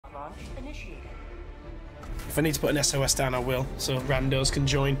If I need to put an SOS down, I will, so randos can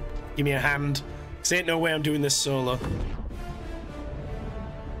join. Give me a hand. Cause ain't no way I'm doing this solo.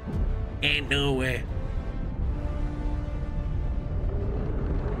 Ain't no way.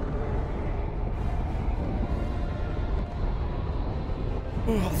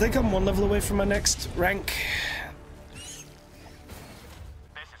 Oh, I think I'm one level away from my next rank.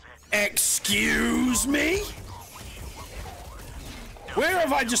 Excuse me? Where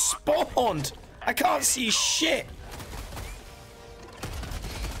have I just spawned? I can't see shit.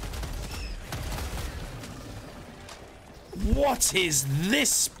 What is this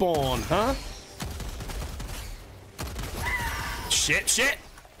spawn, huh? Shit, shit.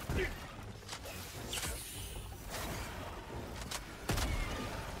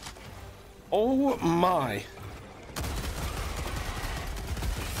 Oh my.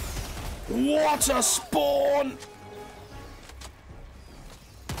 What a spawn!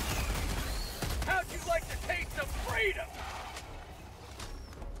 How'd you like the taste of freedom?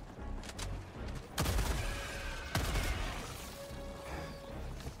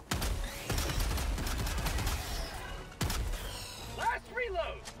 Last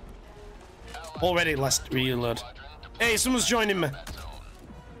reload. Already last reload. Hey, someone's joining me.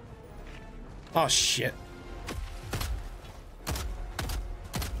 Oh shit.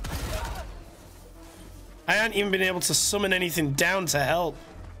 I haven't even been able to summon anything down to help.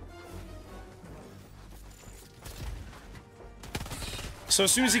 So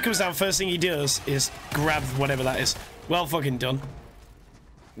as soon as he comes down, first thing he does is grab whatever that is. Well fucking done.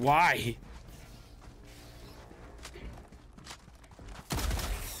 Why?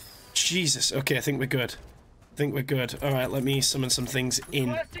 Jesus. Okay, I think we're good. I think we're good. All right, let me summon some things in.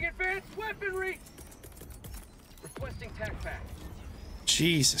 Requesting advanced weaponry. Requesting tac pack.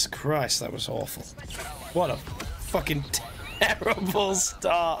 Jesus Christ, that was awful. What a fucking terrible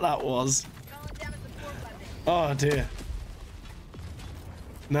start that was. Oh dear.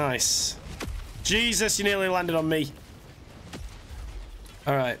 Nice. Jesus, you nearly landed on me.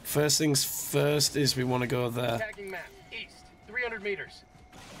 Alright, first things first is we want to go there. Tagging map, east, 300 meters.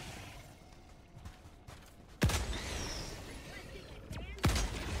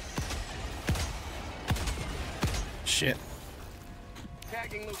 Shit.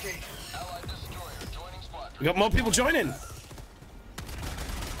 Tagging location. Allied destroyer joining squadron. We got more people joining.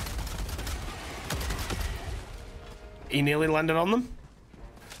 He nearly landed on them.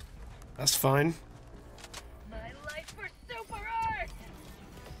 That's fine. My life for super art.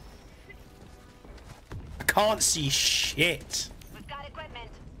 I can't see shit. We've got equipment.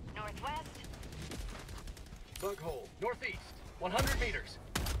 Northwest. Bug hole, northeast, 100 meters.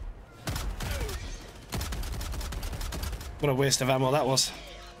 What a waste of ammo that was.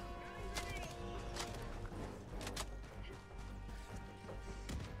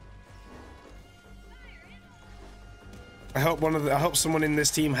 I hope someone in this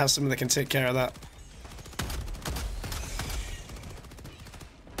team has someone that can take care of that.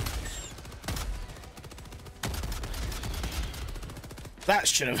 That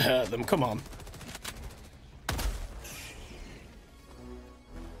should have hurt them. Come on.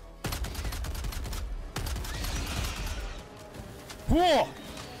 Whoa!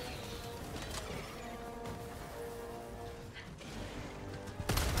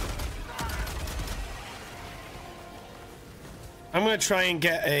 I'm gonna try and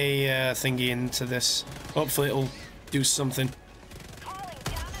get a thingy into this. Hopefully it'll do something.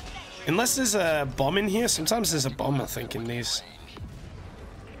 Unless there's a bomb in here. Sometimes there's a bomb, I think, in these.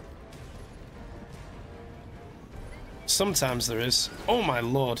 Sometimes there is. Oh my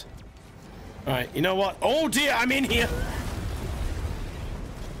lord. Alright, you know what? Oh dear, I'm in here!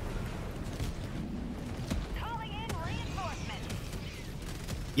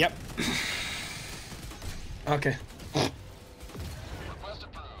 Yep. Okay.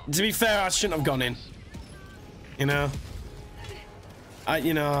 To be fair, I shouldn't have gone in. You know?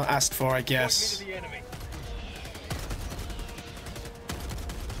 Asked for, I guess.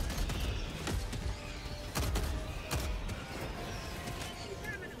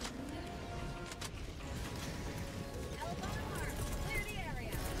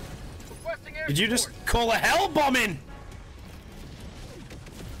 Did you just call a hell bombing?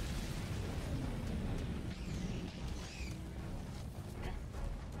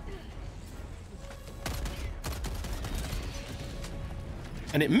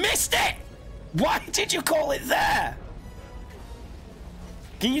 And it missed it! Why did you call it there?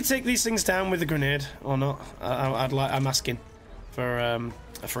 Can you take these things down with a grenade or not? I'm asking for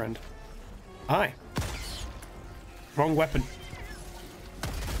a friend. Hi. Wrong weapon.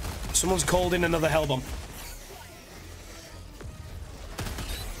 Someone's called in another hell bomb.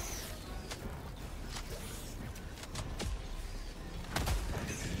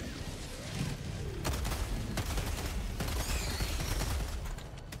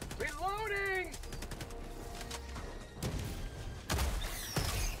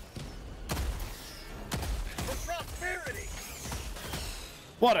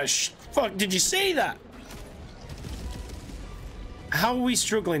 What a fuck, did you see that? How are we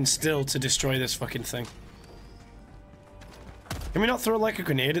struggling still to destroy this fucking thing? Can we not throw like a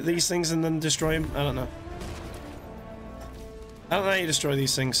grenade at these things and then destroy them? I don't know. I don't know how you destroy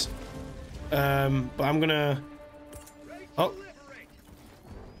these things. But I'm gonna... Oh.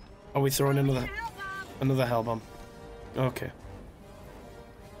 Are we throwing another hell bomb? Okay.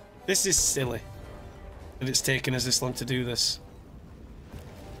 This is silly that it's taken us this long to do this.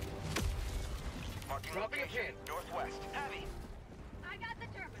 Dropping a pin. Northwest. Heavy. I got the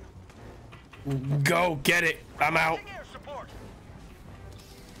terminal. Go get it. I'm out. Air support.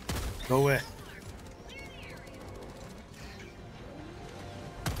 Go away.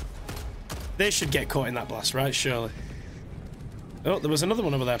 They should get caught in that blast, right? Surely. Oh, there was another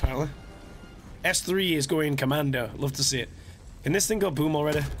one over there, apparently. S3 is going commando. Love to see it. Can this thing go boom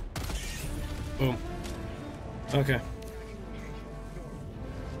already? Boom. Okay.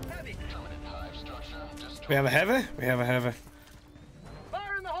 We have a heavy? We have a heavy.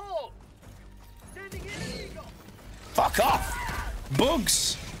 Fire in the hole. Sending in an eagle. Fuck off!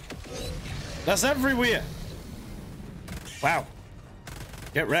 Bugs! That's everywhere. Wow.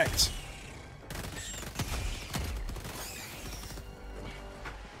 Get wrecked.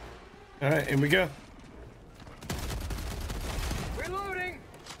 Alright, here we go. Reloading.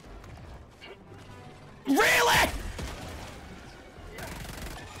 Really?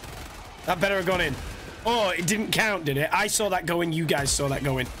 That better have gone in. Oh, it didn't count, did it? I saw that going, you guys saw that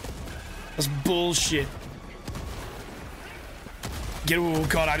going. That's bullshit. Oh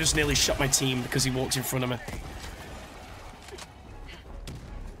god, I just nearly shot my team because he walked in front of me.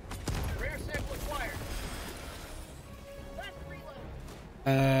 Rare sample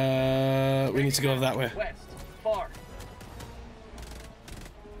acquired. We need to go that way. West. Far.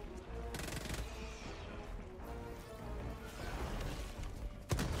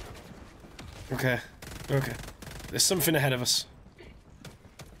 Okay. Okay. There's something ahead of us.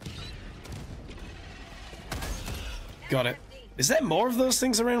 Got it. Is there more of those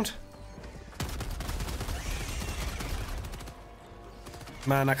things around?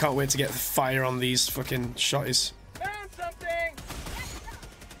 Man, I can't wait to get the fire on these fucking shotties. Found something.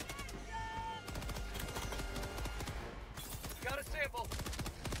 Got a sample.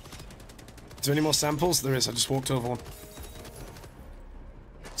 Is there any more samples? There is. I just walked over one.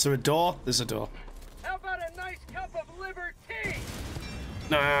 Is there a door? There's a door. How about a nice cup of liver tea?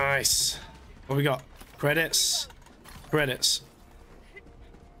 Nice. What we got? Credits. Credits.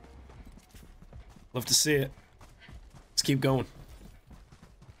 Love to see it. Let's keep going.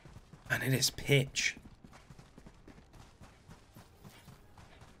 And it is pitch.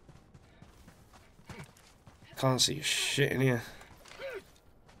 Can't see shit in here.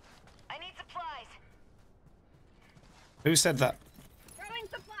 I need supplies. Who said that? Throwing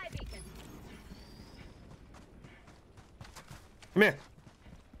supply beacon. Come here.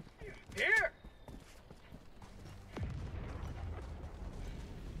 Here.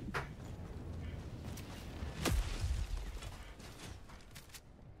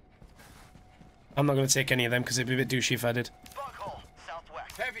 I'm not going to take any of them because it'd be a bit douchey if I did. Bunghole.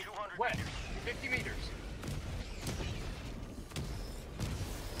 Southwest. Heavy. 200 west. 50 meters.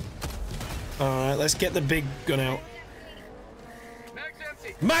 Alright, let's get the big gun out. Mag's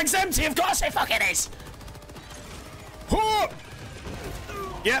empty. Mag's empty, of course it fucking is! Whoa!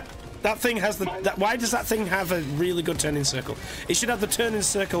 Yep, that thing has the... why does that thing have a really good turning circle? It should have the turning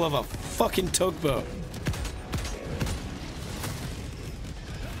circle of a fucking tugboat.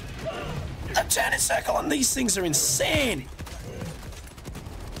 The turning circle on these things are insane!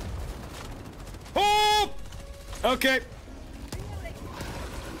 Oh! Okay.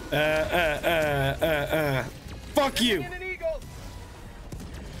 Fuck you! In an eagle.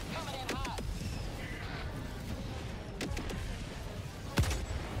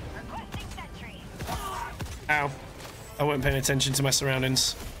 Requesting sentry. Ow. I wasn't paying attention to my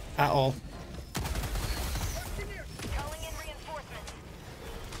surroundings at all. Calling in reinforcements.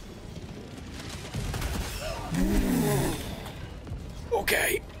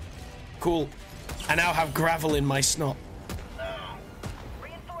 Okay. Cool. I now have gravel in my snot.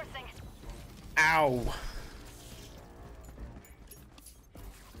 Reinforcing. Ow.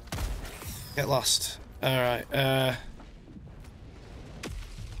 Get lost. Alright,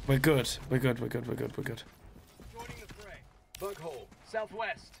 we're good. We're good, we're good, we're good, we're good. Joining the fray. Bunghole.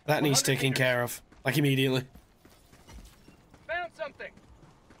 Southwest. That needs 100 taken meters. care of. Like immediately. Found something.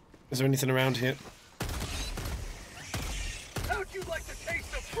 Is there anything around here? How'd you like the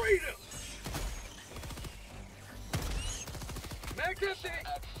taste of freedom? Mag's empty.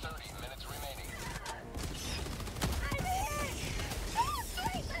 At 30 minutes remaining.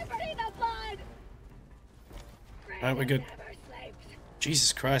 Alright, we're good.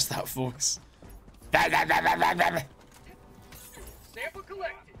 Jesus Christ, that voice. Sample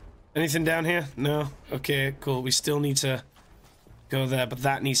collected. Anything down here? No? Okay, cool. We still need to go there, but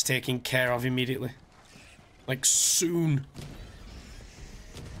that needs taking care of immediately. Like, soon.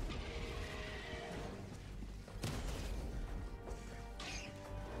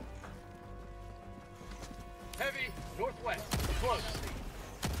 Heavy, northwest, close.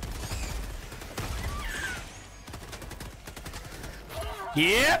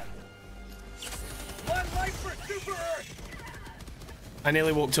 Yep! One life for Super Earth. I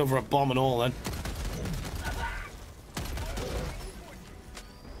nearly walked over a bomb and all then.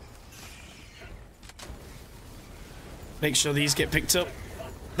 Make sure these get picked up.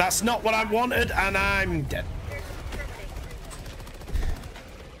 That's not what I wanted, and I'm dead.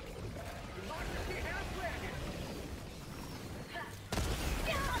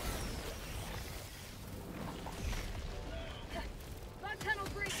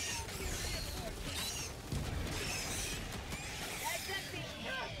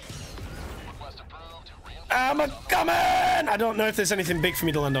 I'm a coming! I don't know if there's anything big for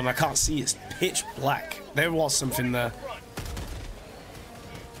me to land on. I can't see. It's pitch black. There was something there.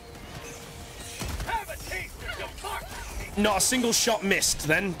 Not a single shot missed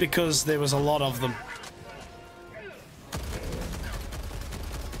then, because there was a lot of them.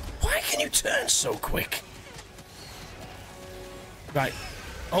 Why can you turn so quick? Right.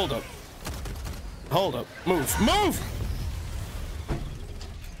 Hold up. Hold up. Move. Move!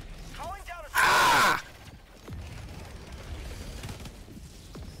 Ah!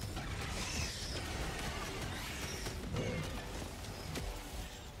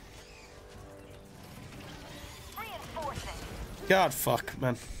 God, fuck,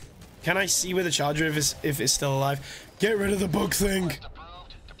 man. Can I see where the charger is if it's still alive? Get rid of the bug thing.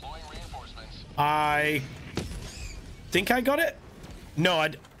 I think I got it. No, I.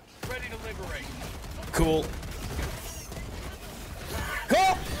 Ready to liberate. Cool.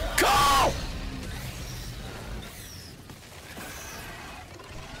 Go! Go!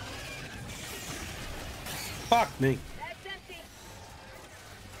 Fuck me.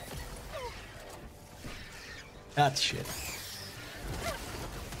 That's shit.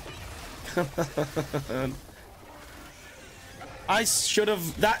 I should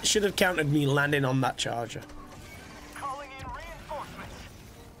have. That should have counted me landing on that charger. Calling in reinforcements.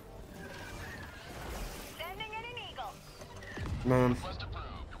 Sending in an eagle. Man.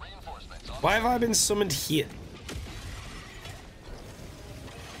 Why have I been summoned here?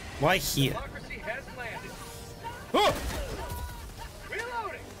 Why here? Democracy has landed. Oh!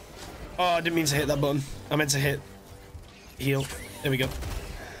 Reloading. Oh, I didn't mean to hit that button. I meant to hit heal. There we go.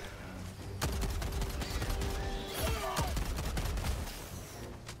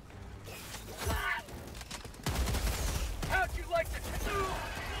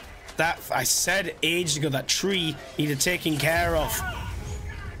 That I said ages ago that tree needed taking care of.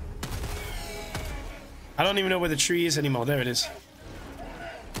 I don't even know where the tree is anymore. There it is.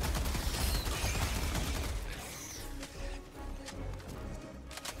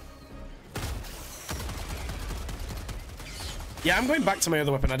 Yeah, I'm going back to my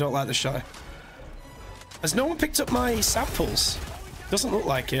other weapon. I don't like the shot. Has no one picked up my samples? Doesn't look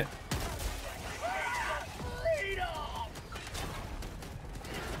like it.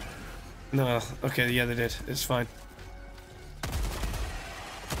 No, okay, yeah, they did. It's fine.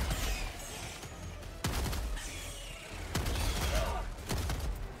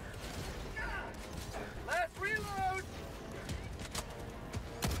 Last reload.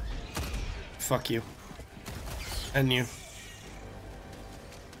 Fuck you. And you.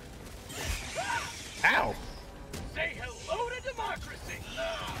 Ow! Say hello to democracy.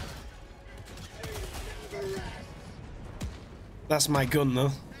 That's my gun,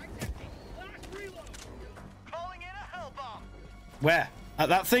 though. Where? At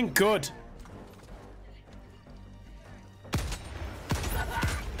that thing? Good.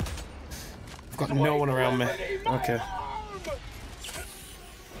 I've got no one around me. Okay.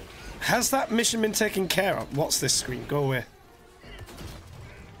 Has that mission been taken care of? What's this screen? Go away.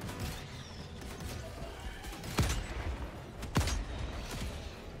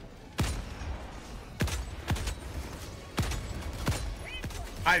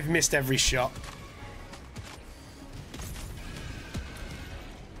 I've missed every shot.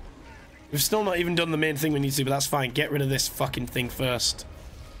 We've still not even done the main thing we need to, but that's fine. Get rid of this fucking thing first.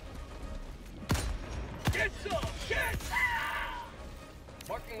 Get some! Get!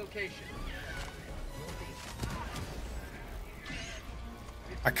 Marking location.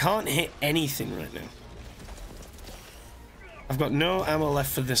 I can't hit anything right now. I've got no ammo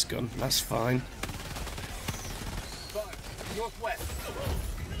left for this gun. That's fine. Northwest.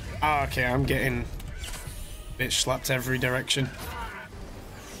 Ah, okay, I'm getting bitch slapped every direction.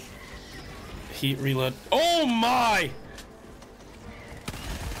 Heat reload. Oh my!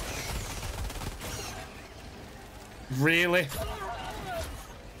 Really?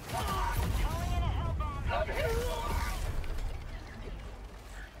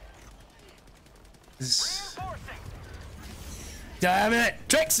 Damn it!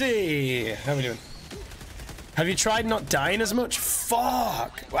 Trixie! How are we doing? Have you tried not dying as much?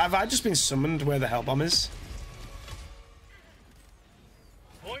 Fuck! Have I just been summoned where the hell bomb is?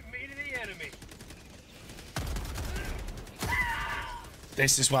 Point me to the enemy.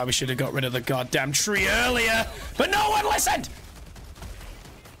 This is why we should have got rid of the goddamn tree earlier, but no one listened!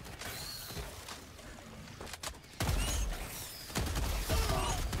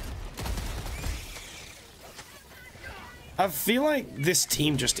 I feel like this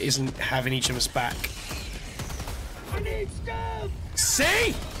team just isn't having each of us back. I need stuff.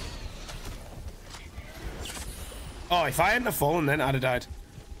 See? Oh, if I hadn't have fallen then, I'd have died.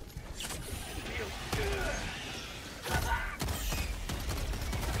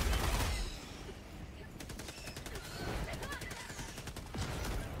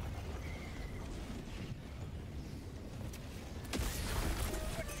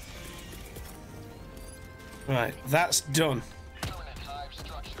 Right, that's done.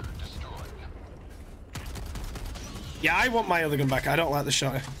 Yeah, I want my other gun back. I don't like the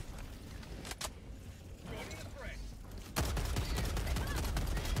shot.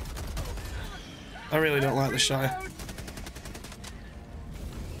 I really don't like the shot.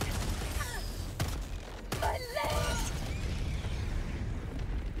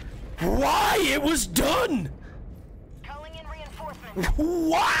 Why? It was done! Calling in reinforcements.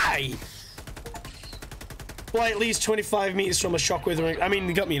 Why? Well, at least 25 meters from a shockwave ring. I mean,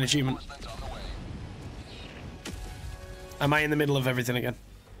 they got me an achievement. Am I in the middle of everything again?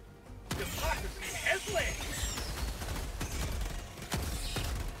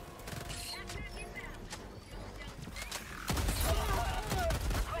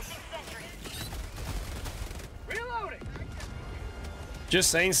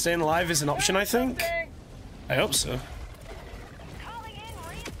 Just saying, staying alive is an option, I think. I hope so. Calling in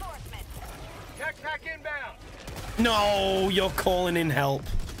reinforcements. Backpack inbound. No, you're calling in help.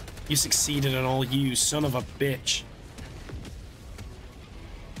 You succeeded and all, you son of a bitch.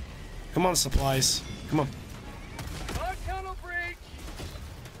 Come on, supplies. Come on. Tunnel breach.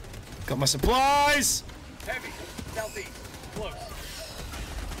 Got my supplies! Heavy. Southeast. Close.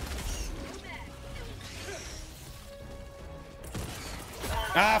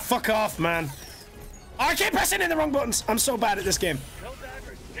 Ah, fuck off, man. Oh, I keep pressing in the wrong buttons. I'm so bad at this game.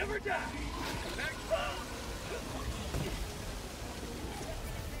 Helldivers never die.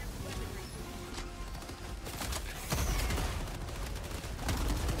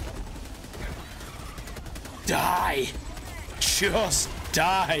 Die. Just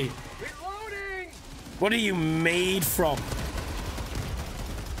die. Reloading. What are you made from?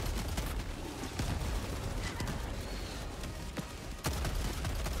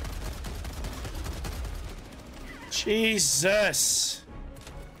 Jesus.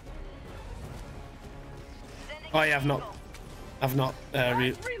 Oh yeah, I've not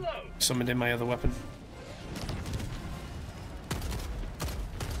summoned in my other weapon.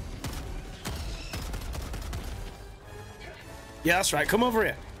 Yeah, that's right. Come over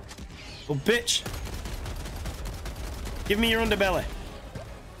here. Oh, bitch. Give me your underbelly.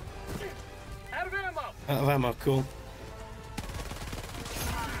 Out of ammo. Out of ammo, cool.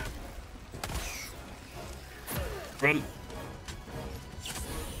 Run.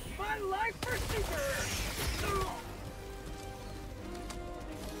 My life for super.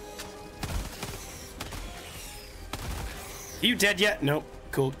 Are you dead yet? Nope.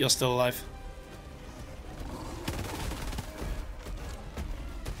 Cool. You're still alive.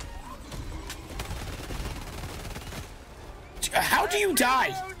 How do you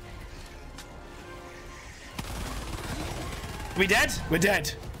die? We dead? We're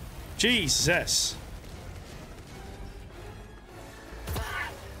dead. Jesus.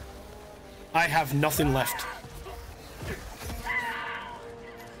 I have nothing left.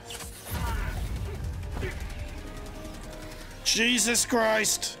 Jesus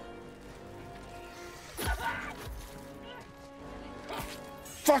Christ.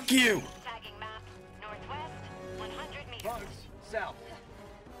 Fuck you. Tagging map. Northwest. 100 meters. Bugs. South.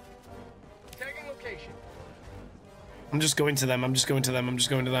 Tagging location. I'm just going to them. I'm just going to them. I'm just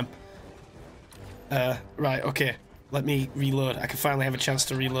going to them. Right, okay. Let me reload. I can finally have a chance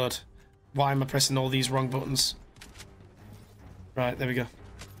to reload. Why am I pressing all these wrong buttons? Right, there we go.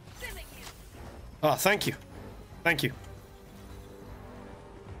 Oh, thank you. Thank you.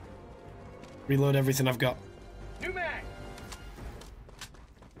 Reload everything I've got. New mag.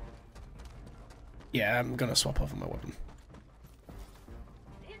 Yeah, I'm gonna swap over my weapon.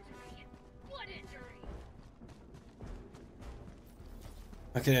 Injury. What injury?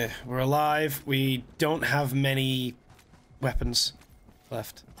 Okay, we're alive. We don't have many weapons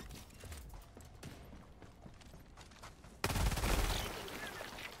left.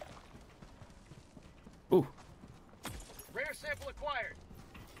 Ooh. Rare sample acquired.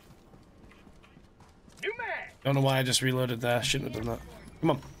 New mag. Don't know why I just reloaded there. Shouldn't have done that.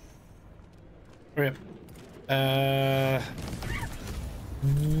 Come on. Hurry up.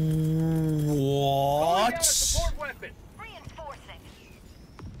 What? Support weapon. Reinforcing.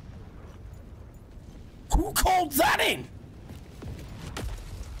 Who called that in?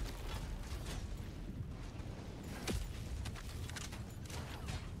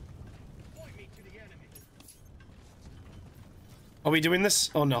 Point me to the enemy. Are we doing this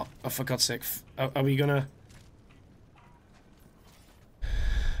or not? Oh, for God's sake. Are we gonna...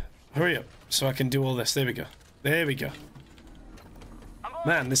 Hurry up, so I can do all this. There we go. There we go.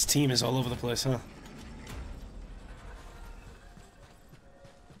 Man, this team is all over the place, huh?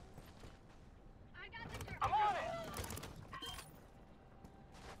 I'm on it.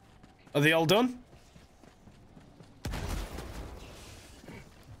 Are they all done?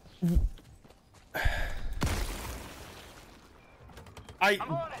 I'm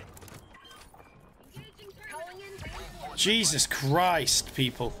on it. Jesus Christ,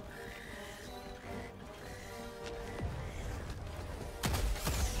 people.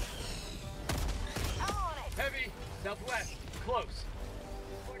 I'm on it. Heavy. Southwest. Close.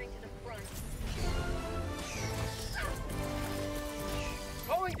 Reporting to the front.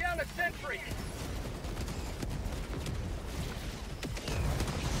 Calling down a sentry.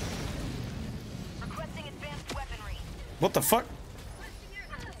 Requesting advanced weaponry. What the fuck?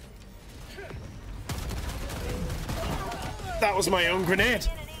 That was my own grenade.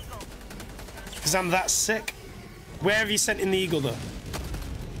 In an eagle. Because I'm that sick. Where have you sent in the eagle, though?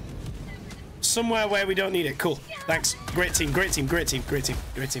 Somewhere where we don't need it. Cool. Thanks. Great team, great team, great team, great team,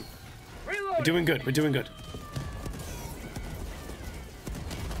 great team. Reload. We're doing good, we're doing good.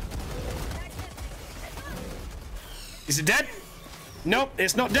 Is it dead? Nope,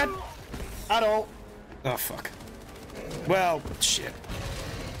 it's not dead. At all. Oh, fuck. Well, shit.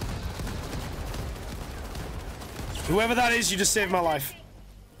 Whoever that is, you just saved my life.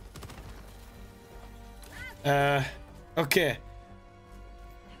 Okay.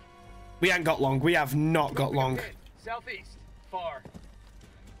 We ain't got long. We have not got long. Southeast. Far.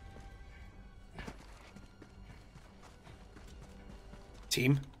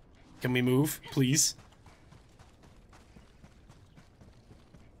 Team, can we move, please?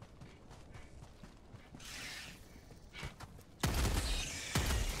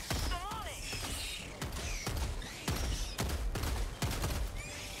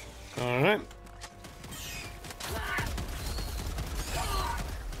 All right.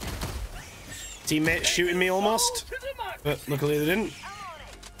 Teammate shooting me almost, To the mark. but luckily they didn't.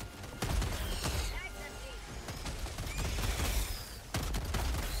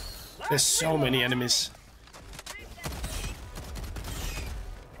 There's so many enemies.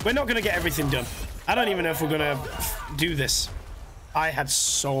 We're not gonna get everything done. I don't even know if we're gonna do this. I had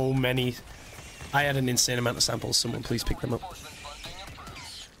so many. I had an insane amount of samples. Someone please pick them up.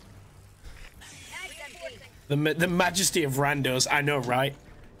 The majesty of randos. I know, right?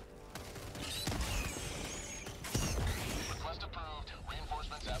 Request approved.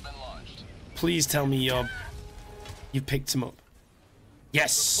 Reinforcements have been launched. Please tell me you picked them up.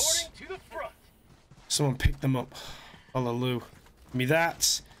 Yes. Reporting to the front. Someone picked them up. Hallelujah. Give me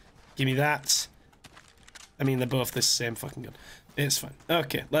that. Give me that. I mean, they're both the same fucking gun. It's fine.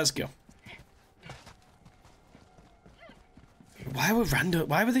 Okay, let's go. Why were Rando?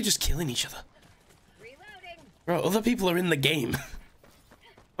 Why were they just killing each other? Reloading. Bro, other people are in the game.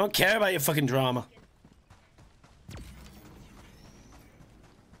 I don't care about your fucking drama.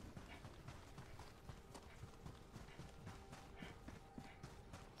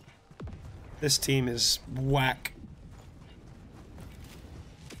 This team is whack.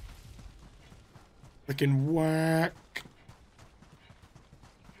 Freaking whack.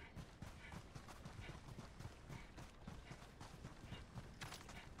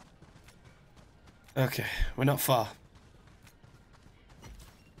 Okay, we're not far.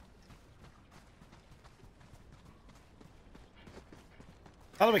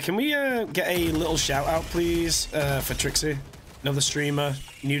 By the way, can we get a little shout out, please, for Trixie? Another streamer,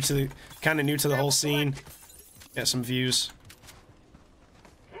 kind of new to the whole scene. Get some views.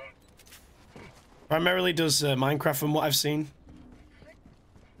 Primarily does Minecraft from what I've seen.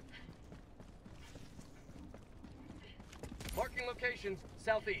 Marking locations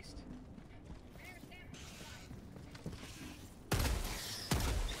southeast.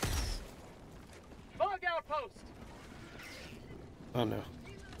 Bug outpost. Oh no.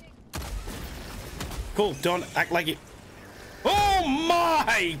 Cool, don't act like it. Oh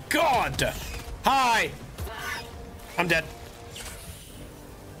my god! Hi! I'm dead.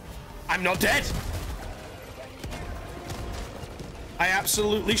 I'm not dead! I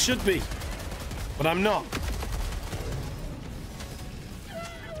absolutely should be. But I'm not.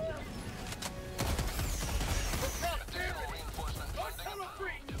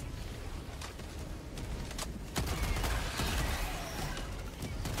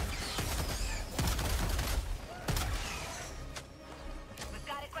 We've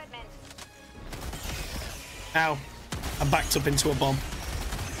got equipment. Ow. I backed up into a bomb.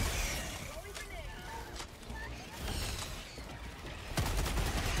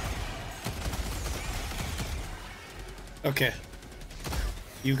 Okay.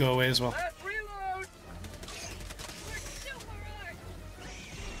 You go away as well. Last reload.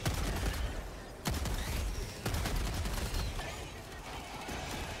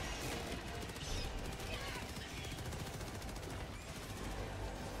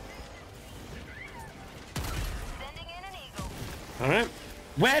 Sending in an eagle. Alright.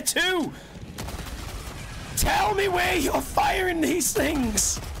 Where to? Tell me where you're firing these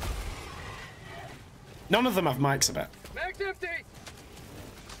things! None of them have mics about. Mag's empty.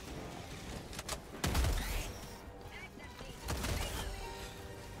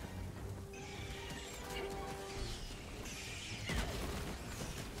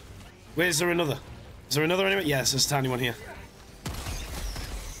 Where's there another? Is there another enemy? Yes, there's a tiny one here.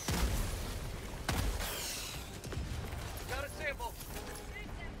 Got a sample.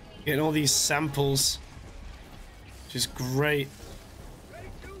 Getting all these samples. Which is great. Ready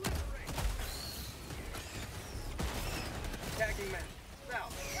to liberate. Tagging man.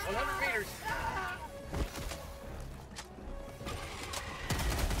 South. 100 meters.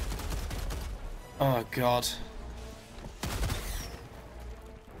 Oh god.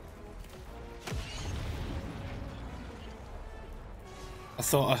 I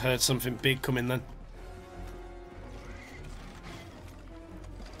thought I heard something big coming then.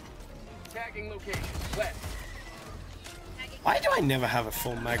 Tagging location. West. Why do I never have a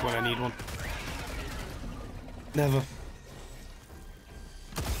full mag when I need one? Never.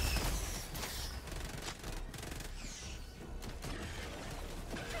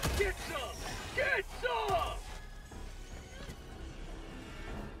 Get some! Get some!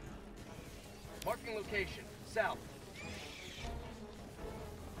 Marking location. South.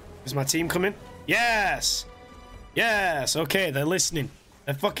 Is my team coming? Yes! Yes! Okay, they're listening.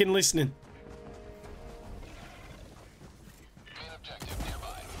 They're fucking listening. Main objective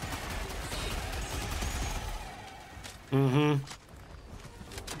nearby. Mm-hmm.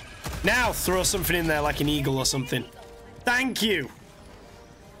 Now throw something in there like an eagle or something. Thank you!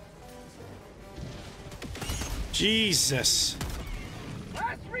 Jesus.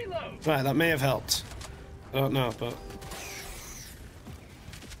 Last reload! Right, that may have helped. I don't know, but...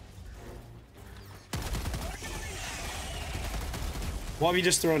 What have you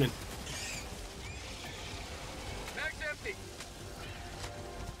just thrown in? Mag's empty.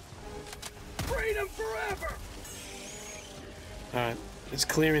 Freedom forever! Alright, it's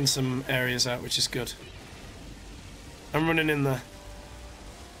clearing some areas out, which is good. I'm running in there.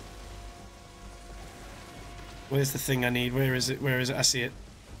 Where's the thing I need? Where is it? Where is it? I see it.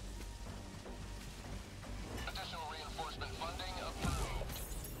 Additional reinforcement funding approved.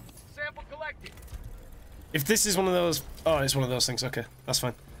 Sample collected. If this is one of those... Oh, it's one of those things. Okay, that's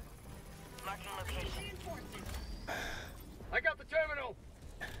fine. Marking location. I got the terminal.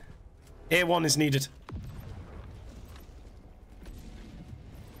 A1 is needed.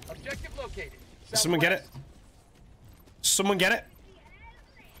 Objective located. Did someone get it? Someone get it?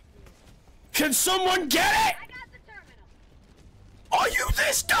 Can someone get it? I got the terminal. Are you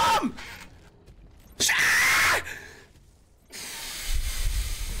this dumb? Ah!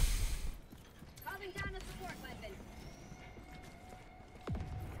 Calling down a support weapon.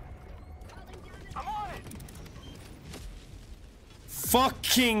 Calling down a I'm on it.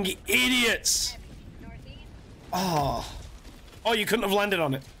 Fucking idiots! northeast. Oh. Oh, you couldn't have landed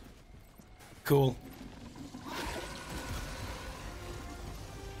on it. Cool.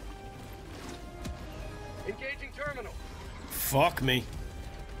 Engaging terminal. Fuck me.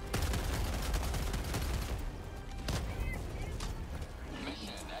 Mission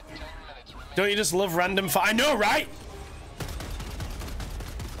at 10 minutes remaining. Don't you just love random I know, right?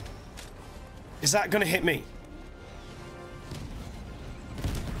 Is that gonna hit me?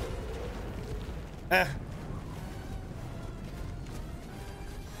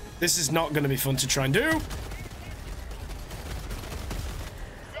 This is not gonna be fun to try and do.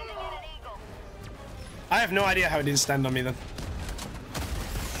 I have no idea how it didn't stand on me then.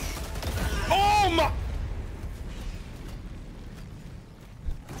 Oh my!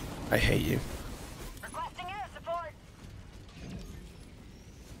 I hate you. Requesting air support.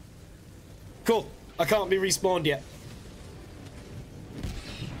 Cool. I can't be respawned yet.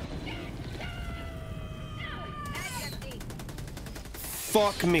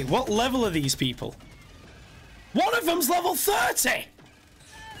 Fuck me. What level are these people? One of them's level 30!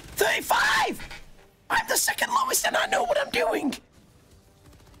 35! I'm the second lowest and I know what I'm doing!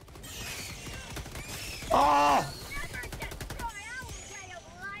 Ah!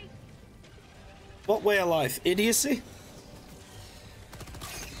 What way of life? Idiocy?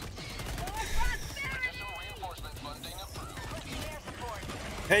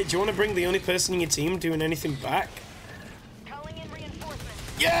 Hey, do you want to bring the only person in your team doing anything back?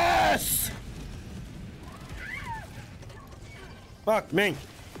 Yes! Fuck me.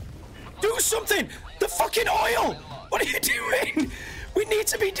 Do something! The fucking oil! What are you doing? We need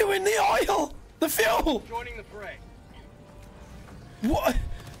to be doing the oil! The fuel! Joining the fray. What?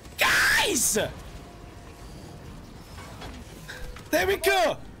 Guys! There we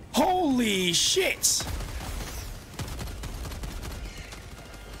go! Holy shit!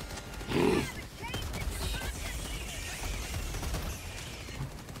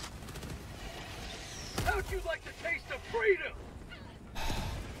 How'd you like the taste of freedom?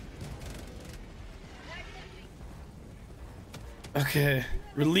 Okay,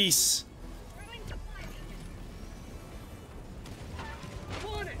 release.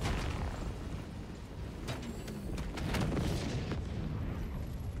 Want it?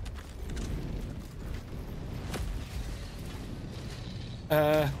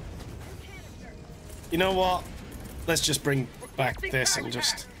 You know what? Let's just bring back this and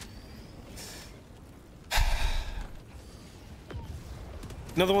just...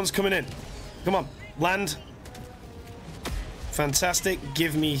 Another one's coming in. Come on, land. Fantastic.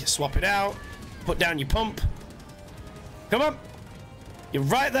 Give me, swap it out. Put down your pump. Come on. You're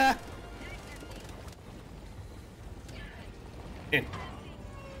right there. In.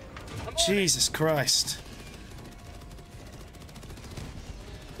 Jesus Christ.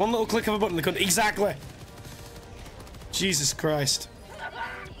 One little click of a button, they couldn't. Exactly. Jesus Christ.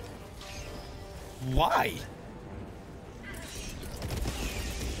 Why?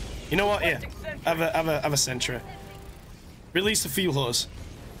 You know what? Here, have a sentry. Release the fuel hose.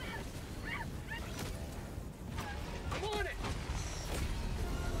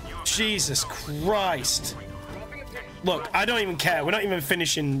 Jesus Christ. Look, I don't even care. We're not even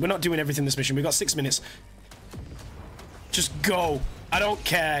finishing. We're not doing everything this mission. We've got 6 minutes. Just go. I don't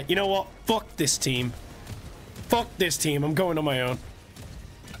care. You know what? Fuck this team. Fuck this team. I'm going on my own.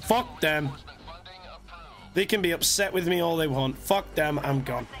 Fuck them. They can be upset with me all they want. Fuck them. I'm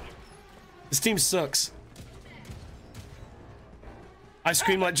gone. This team sucks. I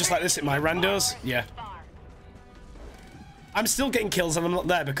scream like just like this at my randos. Yeah. I'm still getting kills and I'm not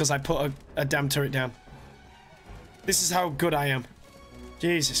there because I put a damn turret down. This is how good I am.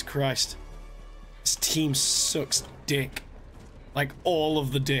 Jesus Christ. This team sucks dick. Like all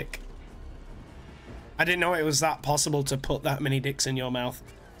of the dick. I didn't know it was that possible to put that many dicks in your mouth.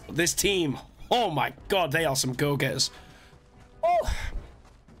 But this team, oh my god, they are some go-getters. Oh.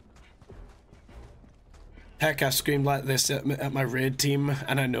 Heck, I've screamed like this at my raid team,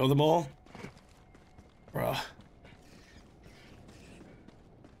 and I know them all. Bruh.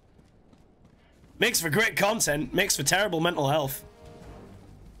 Makes for great content, makes for terrible mental health.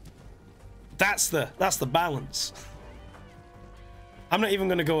 That's the balance. I'm not even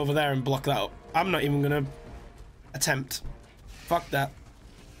gonna go over there and block that up. I'm not even gonna attempt. Fuck that.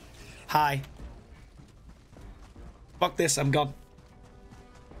 Hi. Fuck this, I'm gone.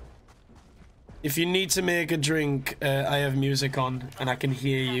 If you need to make a drink, I have music on and I can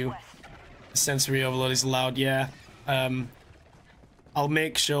hear you. Sensory overload is loud, yeah. I'll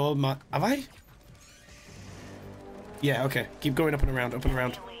make sure my... Have I? Yeah, okay. Keep going up and around, up and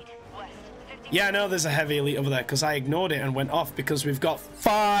around. Yeah, I know there's a heavy elite over there because I ignored it and went off because we've got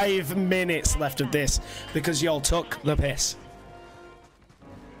 5 minutes left of this because y'all took the piss.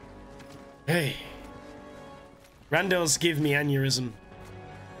 Hey. Randos give me aneurysm.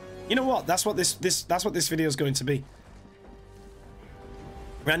 You know what? That's what this video is going to be.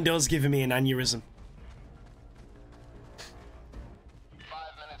 Rando's giving me an aneurysm. 5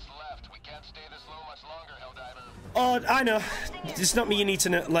 minutes left. We can't stay this low much longer, Helldiver. Oh, I know. It's not me you need to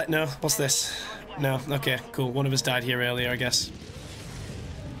let know. What's this? No? Okay, cool. One of us died here earlier, I guess.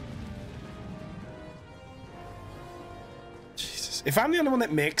 Jesus. If I'm the only one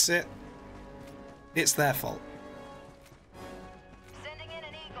that makes it, it's their fault. Sending in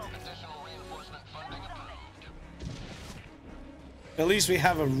an eagle. Additional reinforcement funding approved. At least we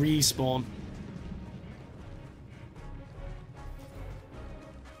have a respawn.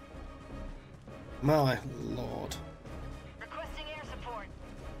 My lord. Requesting air support.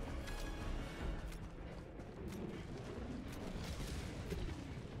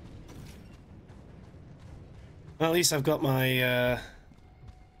 Well, at least I've got my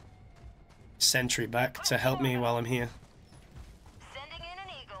sentry back to help me while I'm here. Sending in an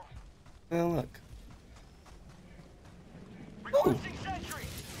eagle. Oh, look. Requesting sentry.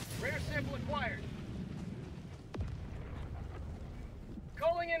 Rare sample acquired.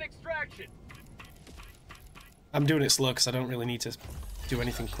 Calling in extraction. I'm doing it slow because I don't really need to do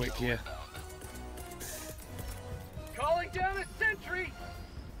anything quick here. Calling down a sentry.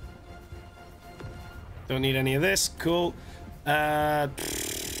 Don't need any of this. Cool.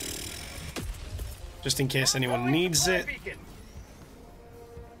 Just in case anyone needs it. Beacon.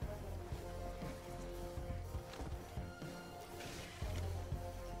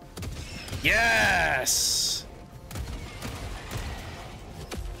 Yes!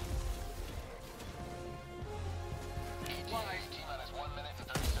 Supplies. T-minus 1 minute and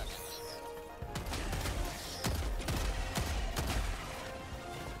 30 seconds.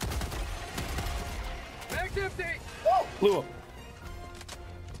 Mag's empty. Blew up.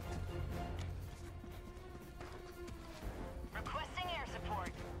 Requesting air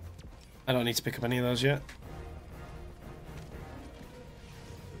support. I don't need to pick up any of those yet.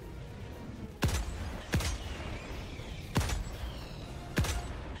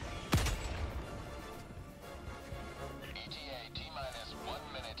 ETA T-minus 1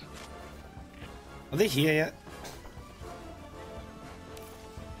 minute. Are they here yet?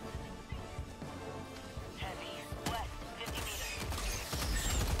 Heavy. West. 50 meters.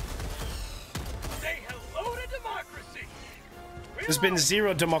 Say hello to democracy. There's been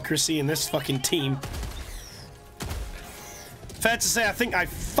zero democracy in this fucking team. Fair to say, I think I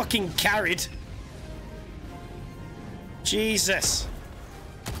fucking carried. Jesus.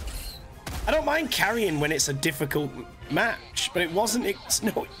 I don't mind carrying when it's a difficult match, but it wasn't. It's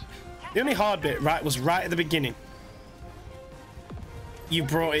no. The only hard bit, right, was right at the beginning. You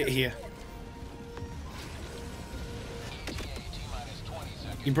brought it here. ETA T-minus 20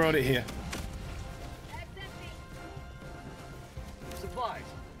 seconds. You brought it here. Supplies.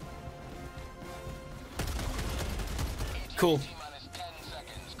 Cool. T-minus 10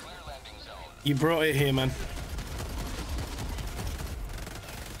 seconds. Clear landing zone. You brought it here, man.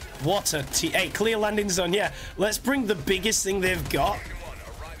 What a hey, clear landing zone. Yeah, let's bring the biggest thing they've got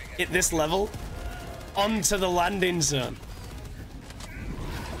at this level onto the landing zone.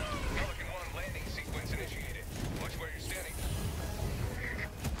 Pelican 1 landing sequence initiated. Watch where you're standing.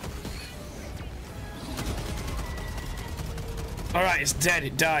 All right, it's dead.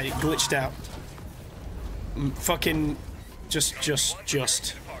 It died. It glitched out. Fucking, just.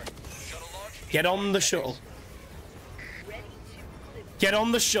 Get on the shuttle. Get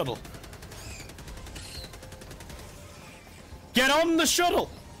on the shuttle. Get on the shuttle.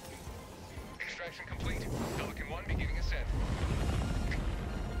 Extraction complete. Pelican 1 beginning ascent.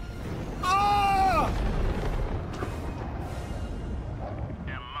 Ah!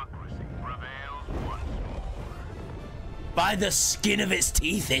 Democracy prevails once more. By the skin of its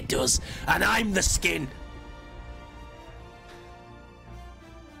teeth, it does, and I'm the skin.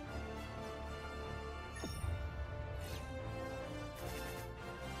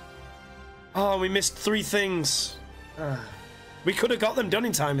 Oh, we missed 3 things. We could have got them done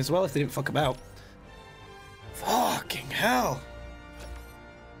in time as well if they didn't fuck about. Fucking hell.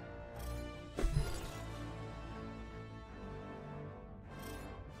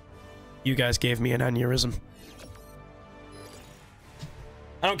 You guys gave me an aneurysm.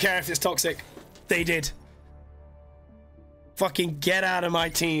 I don't care if it's toxic. They did. Fucking get out of my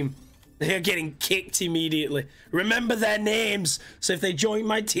team. They're getting kicked immediately. Remember their names, so if they join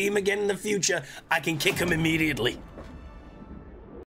my team again in the future, I can kick them immediately.